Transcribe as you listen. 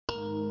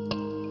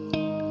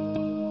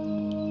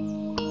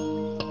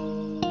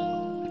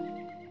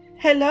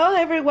Hello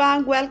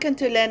everyone, welcome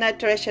to Lena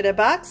Treasure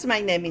Box.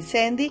 My name is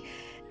Sandy,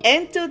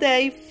 and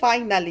today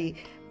finally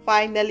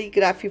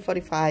Graphic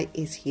 45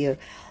 is here.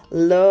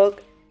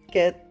 Look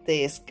at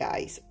this,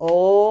 guys.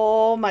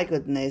 Oh my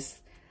goodness,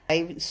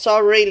 I'm so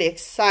really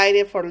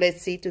excited for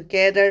Let's See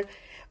Together.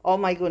 Oh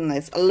my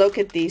goodness, look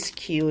at this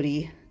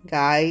cutie,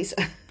 guys.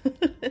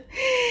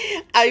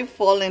 I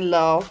fall in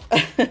love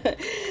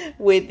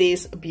with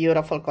this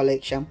beautiful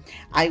collection.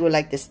 I would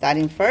like to start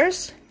in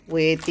first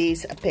with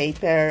this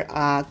paper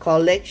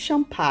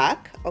collection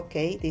pack.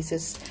 Okay, this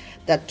is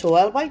the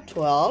 12 by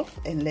 12,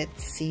 and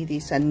let's see,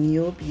 these are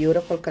new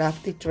beautiful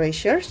crafty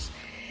treasures.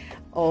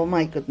 Oh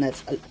my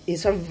goodness,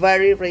 these are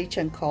very rich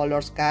in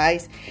colors,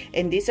 guys,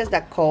 and this is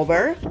the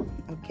cover.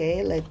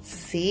 Okay, let's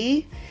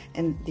see,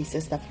 and this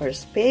is the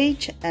first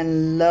page,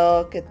 and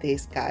look at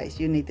this,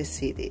 guys. You need to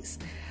see this.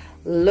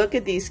 Look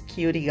at this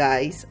cutie,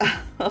 guys.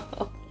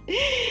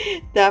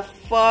 The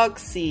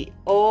Foxy,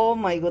 oh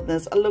my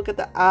goodness, look at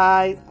the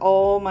eyes.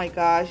 Oh my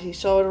gosh, he's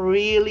so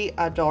really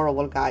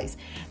adorable, guys.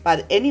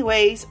 But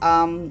anyways,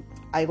 I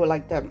would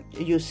like to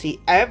you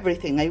see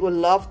everything. I would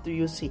love to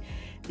you see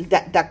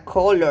that the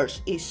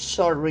colors is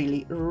so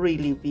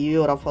really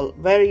beautiful,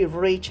 very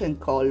rich in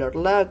color.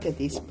 Look at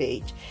this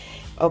page.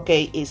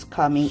 Okay, it's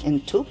coming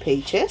in 2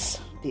 pages.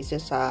 This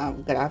is a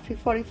Graphic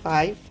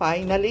 45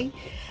 finally.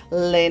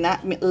 Lena,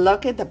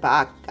 look at the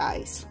back,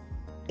 guys.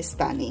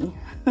 Stunning.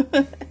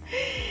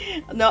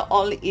 Not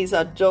only is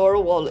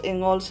adorable,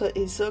 and also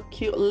is so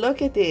cute.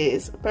 Look at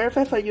this,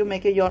 perfect for you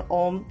making your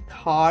own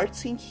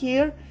cards in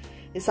here.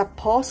 It's a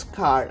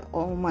postcard.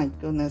 Oh my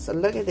goodness,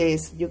 look at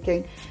this. You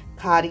can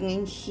cut it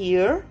in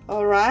here.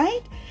 All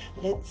right,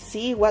 let's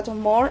see what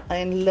more.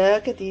 And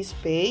look at this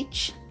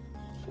page,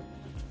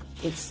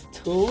 it's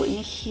 2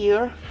 in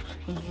here.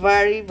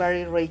 Very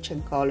rich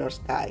in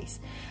colors, guys.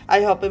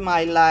 I hope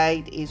my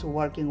light is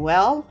working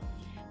well.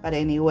 But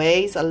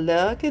anyways,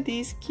 look at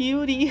this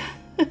cutie.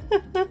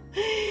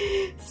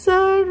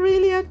 So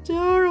really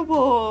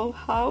adorable.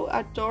 How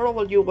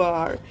adorable you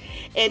are.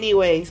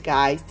 Anyways,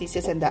 guys, this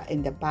is in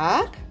the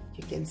back.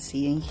 You can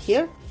see in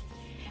here.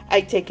 I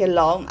take it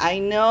long, I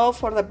know,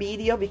 for the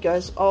video,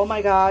 because oh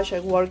my gosh,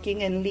 I'm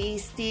working and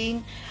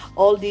listing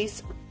all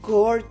these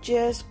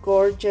gorgeous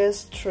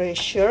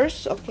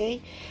treasures.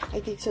 Okay, I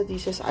think so.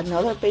 This is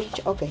another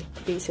page. Okay,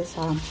 this is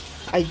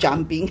I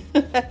jumping.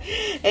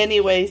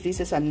 Anyways, this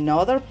is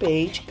another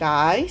page,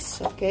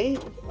 guys. Okay,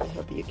 I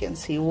hope you can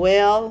see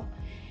well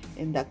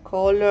in the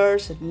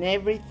colors and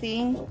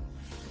everything.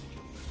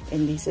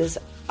 And this is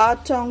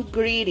Autumn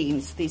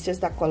Greetings. This is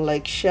the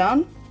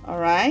collection. All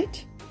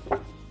right,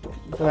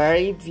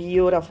 very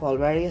beautiful,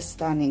 very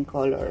stunning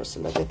colors.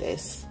 Look at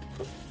this,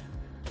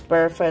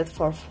 perfect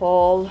for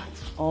fall.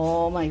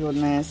 Oh my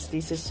goodness,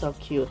 this is so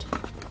cute.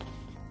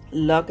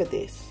 Look at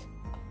this.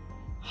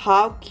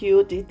 How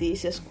cute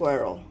is this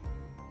squirrel?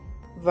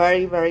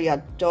 Very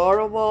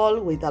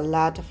adorable, with a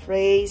lot of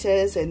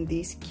phrases, and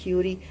this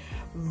cutie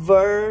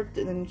bird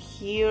in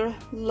here.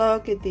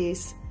 Look at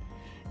this.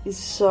 It's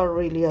so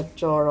really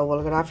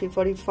adorable. Graphic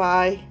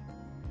 45,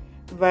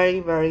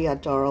 very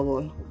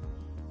adorable.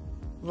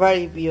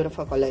 Very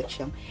beautiful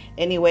collection.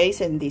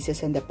 Anyways, and this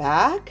is in the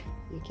back.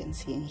 You can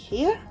see in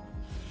here.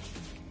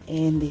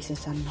 And this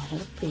is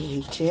another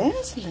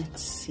pages.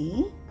 Let's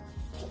see.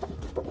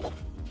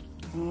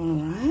 All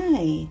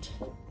right.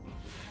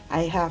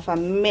 I have a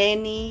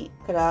many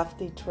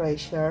crafty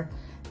treasure,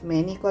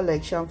 many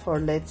collection for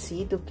Let's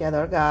See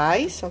Together,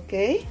 guys.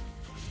 Okay.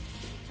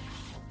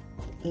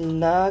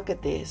 Look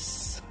at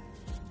this.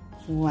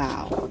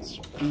 Wow, it's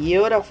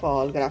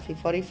beautiful. Graphic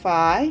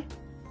 45.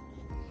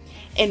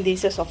 And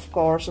this is, of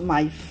course,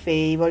 my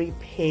favorite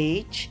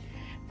page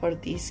for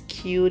this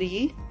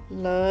cutie.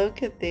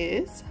 Look at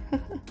this.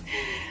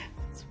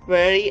 It's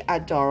very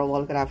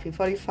adorable. Graphic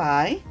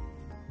 45.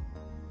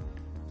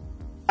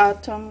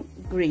 Autumn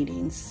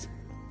Greetings.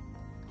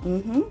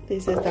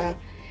 This is the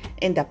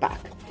in the back.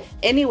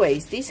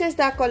 Anyways, this is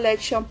the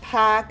collection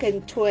pack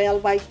in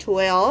 12 by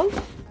 12.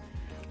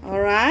 All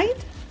right,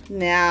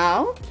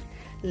 now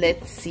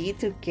let's see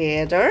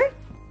together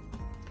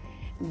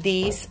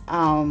these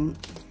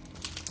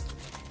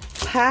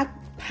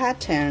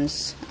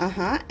patterns,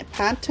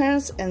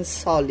 patterns and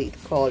solid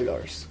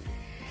colors.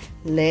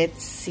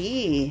 Let's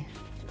see.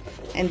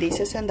 And this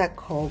is in the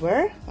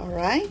cover. All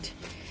right,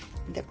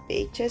 the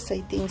pages,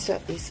 I think so,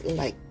 is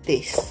like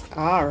this.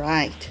 All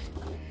right,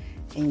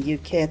 and you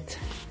get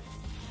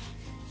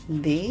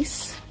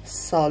this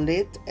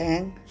solid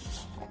and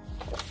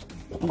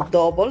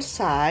double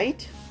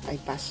side. I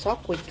pass so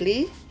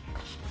quickly,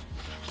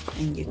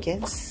 and you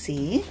can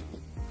see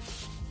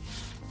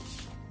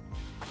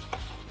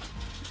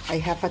I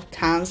have a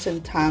tons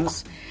and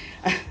tons.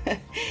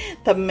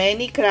 The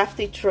many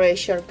crafty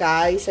treasure,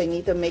 guys. I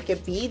need to make a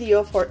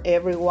video for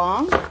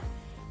everyone,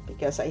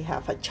 because I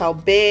have a Ciao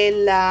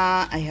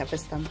Bella, I have a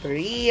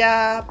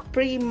Stamperia,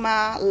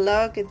 Prima.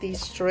 Look at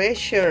these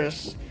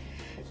treasures.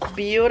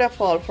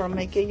 Beautiful for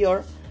making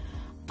your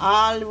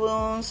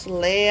albums,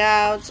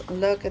 layouts.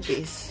 Look at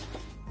this.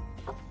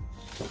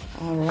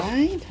 All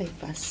right, I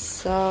pass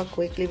so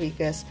quickly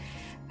because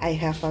I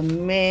have a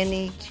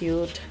many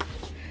cute.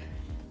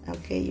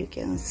 Okay, you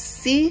can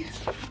see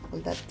all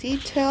the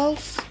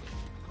details,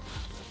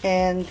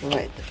 and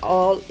red,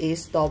 all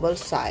is double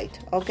side.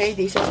 Okay,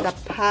 these are the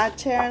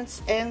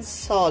patterns and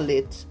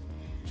solid.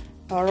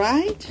 All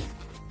right,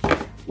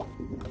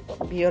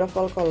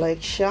 beautiful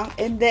collection.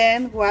 And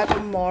then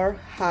one more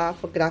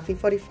have a graphic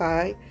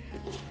 45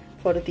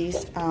 for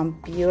this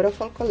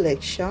beautiful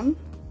collection,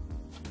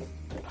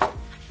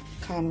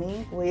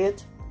 coming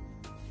with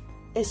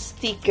a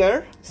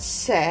sticker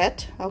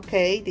set.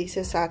 Okay, this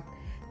is a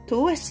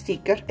 2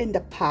 sticker in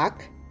the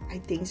pack. I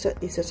think so.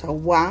 This is a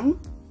 1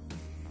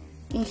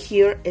 in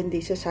here, and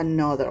this is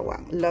another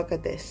one. Look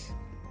at this,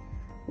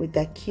 with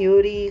the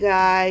cutie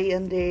guy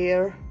in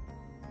there,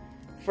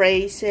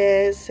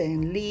 phrases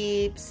and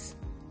lips.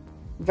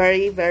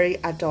 Very, very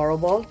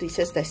adorable. This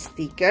is the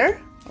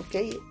sticker.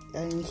 Okay,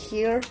 and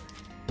here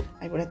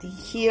I put it in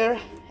here,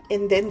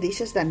 and then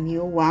this is the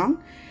new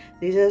one.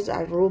 This is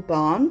a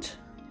ribbon,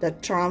 the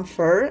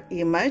transfer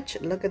image.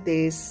 Look at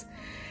this,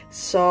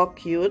 so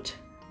cute.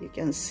 You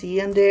can see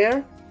in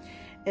there,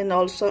 and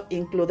also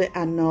included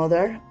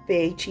another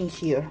page in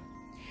here.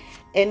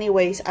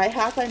 Anyways, I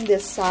have in the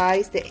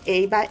size the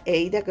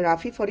 8x8, the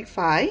graphic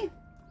 45,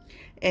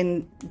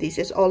 and this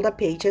is all the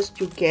pages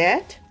you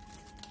get.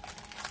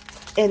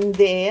 And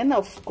then,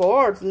 of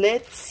course,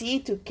 let's see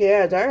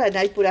together, and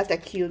I put out a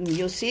cute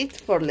music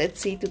for let's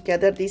see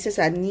together. This is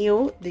a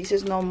new, this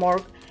is no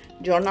more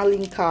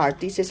journaling card.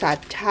 This is a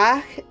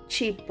tag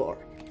chipboard,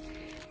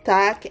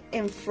 tag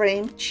and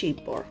frame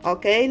chipboard.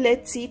 Okay,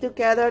 let's see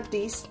together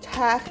this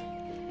tag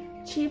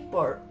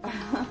chipboard.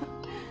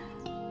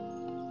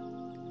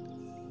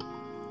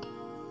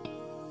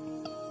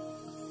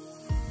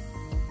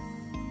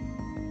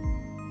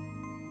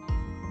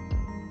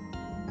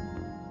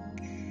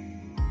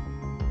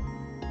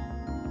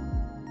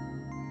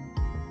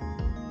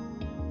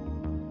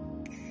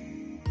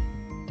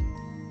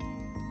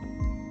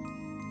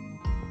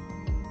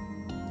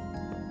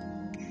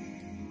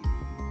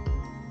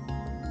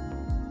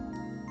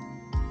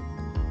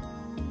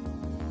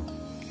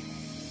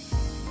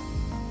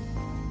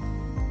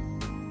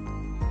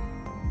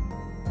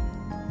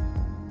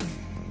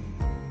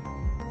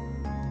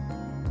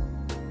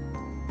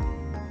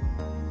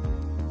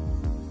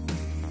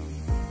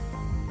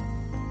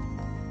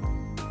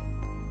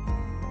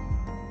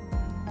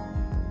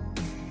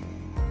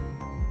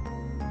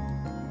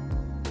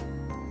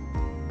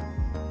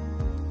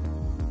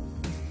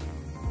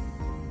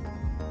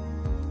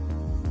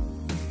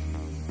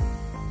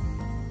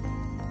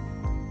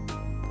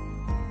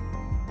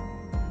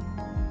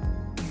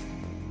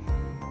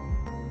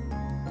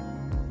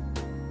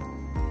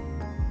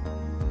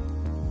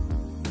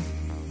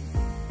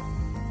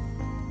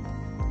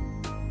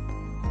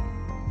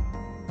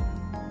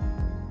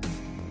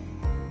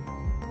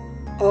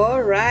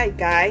 All right,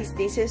 guys,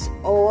 this is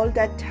all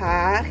the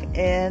tag,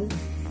 and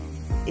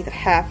it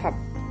have a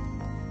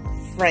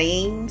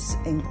frames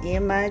and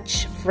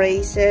image,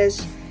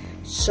 phrases,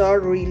 so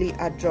really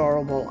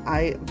adorable.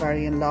 I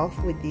very in love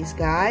with this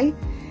guy.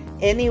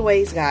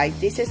 Anyways, guys,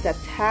 this is the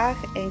tag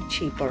and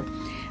chipper.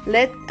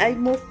 I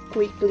move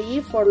quickly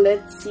for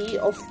let's see,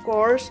 of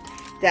course,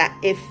 the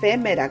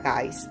ephemera,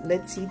 guys.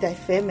 Let's see the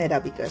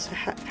ephemera, because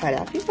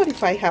Graphic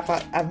 45 have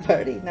a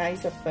very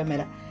nice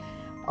ephemera.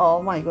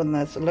 Oh my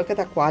goodness, look at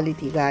the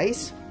quality,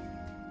 guys.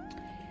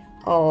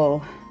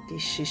 Oh,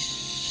 this is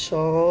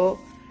so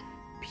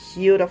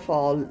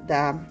beautiful.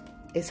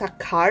 It's a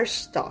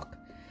cardstock.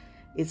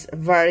 It's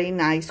very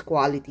nice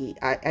quality.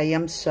 I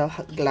am so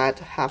glad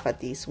to have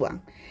this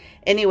one.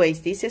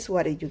 Anyways, this is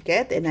what you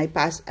get, and I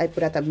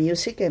put out the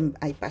music and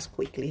I pass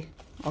quickly.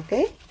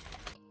 Okay.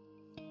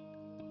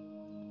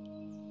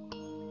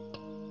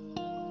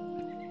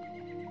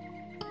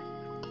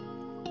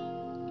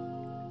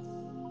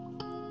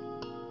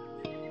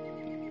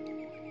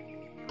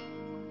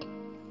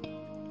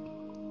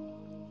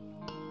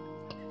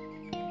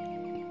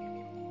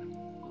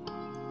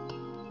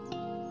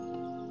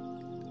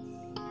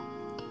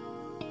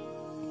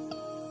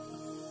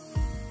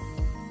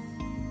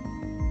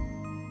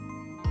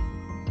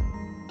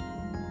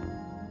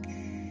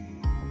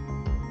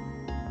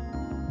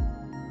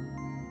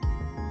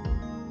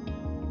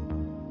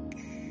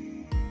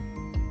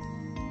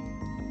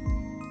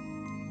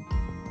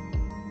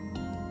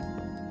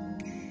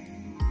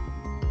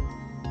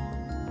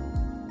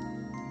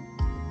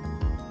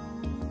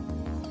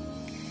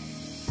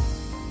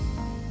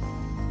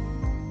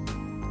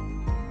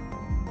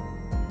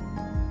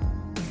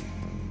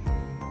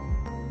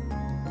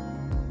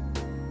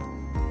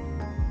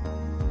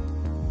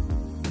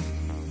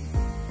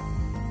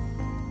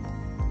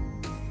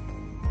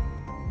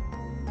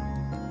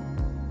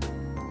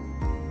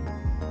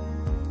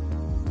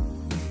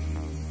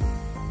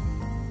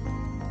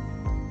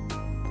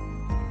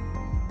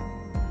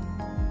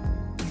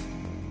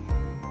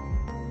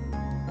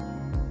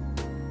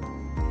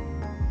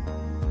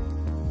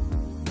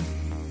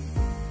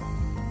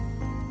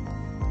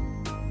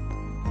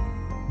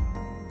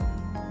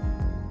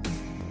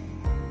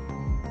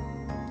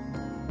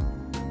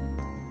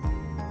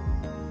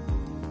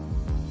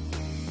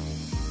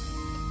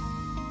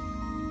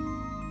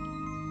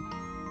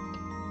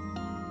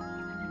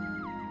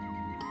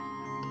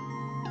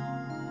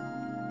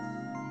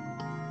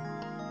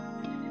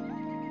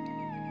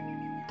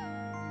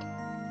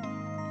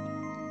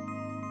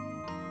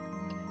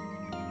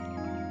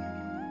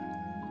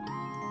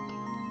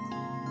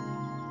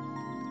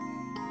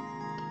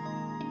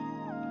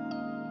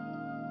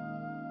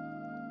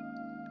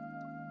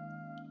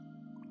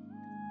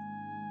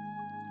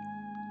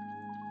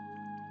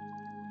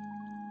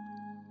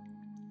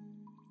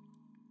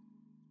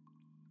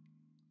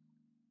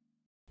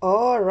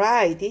 All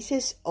right, this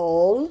is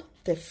all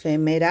the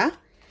ephemera.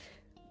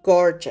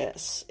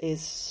 Gorgeous.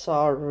 It's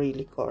so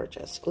really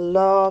gorgeous.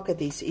 Look at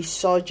this. It's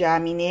so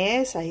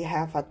yumminess. I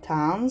have a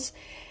tons.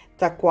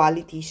 The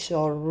quality is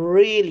so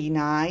really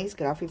nice.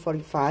 Graphic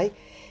 45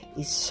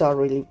 is so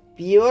really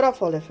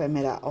beautiful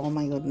ephemera. Oh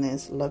my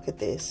goodness, look at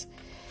this.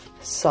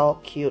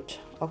 So cute.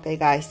 Okay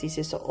guys, this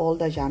is all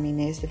the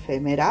yumminess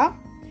ephemera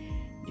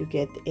you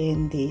get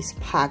in this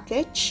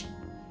package.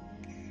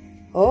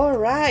 All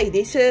right,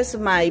 this is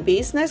my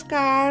business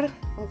card.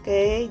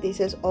 Okay,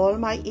 this is all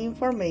my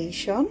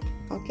information.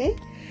 Okay,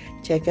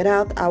 check it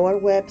out, our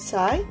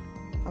website.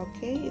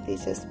 Okay,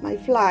 this is my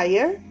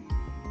flyer,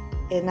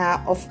 and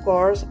of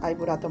course I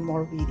will add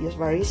more videos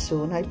very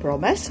soon, I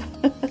promise.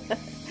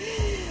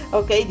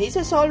 Okay, this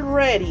is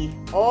already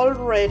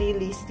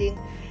listing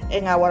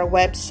in our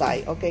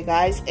website. Okay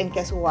guys, and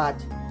guess what?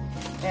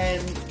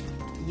 And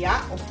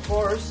yeah, of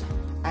course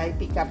I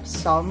pick up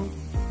some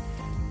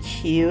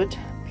cute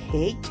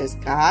pages,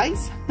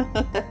 guys.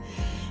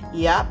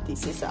 Yeah,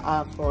 this is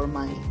for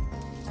my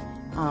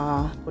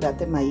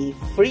my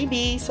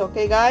freebies.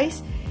 Okay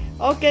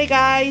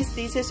guys,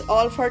 this is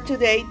all for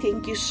today.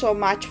 Thank you so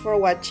much for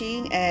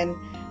watching, and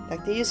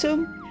talk to you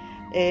soon.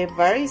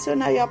 Very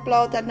soon I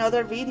upload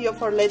another video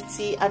for, let's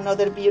see,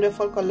 another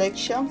beautiful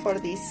collection for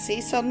this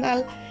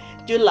seasonal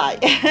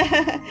July.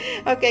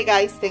 Okay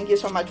guys, thank you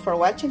so much for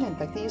watching, and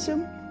talk to you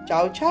soon.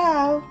 Ciao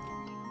ciao.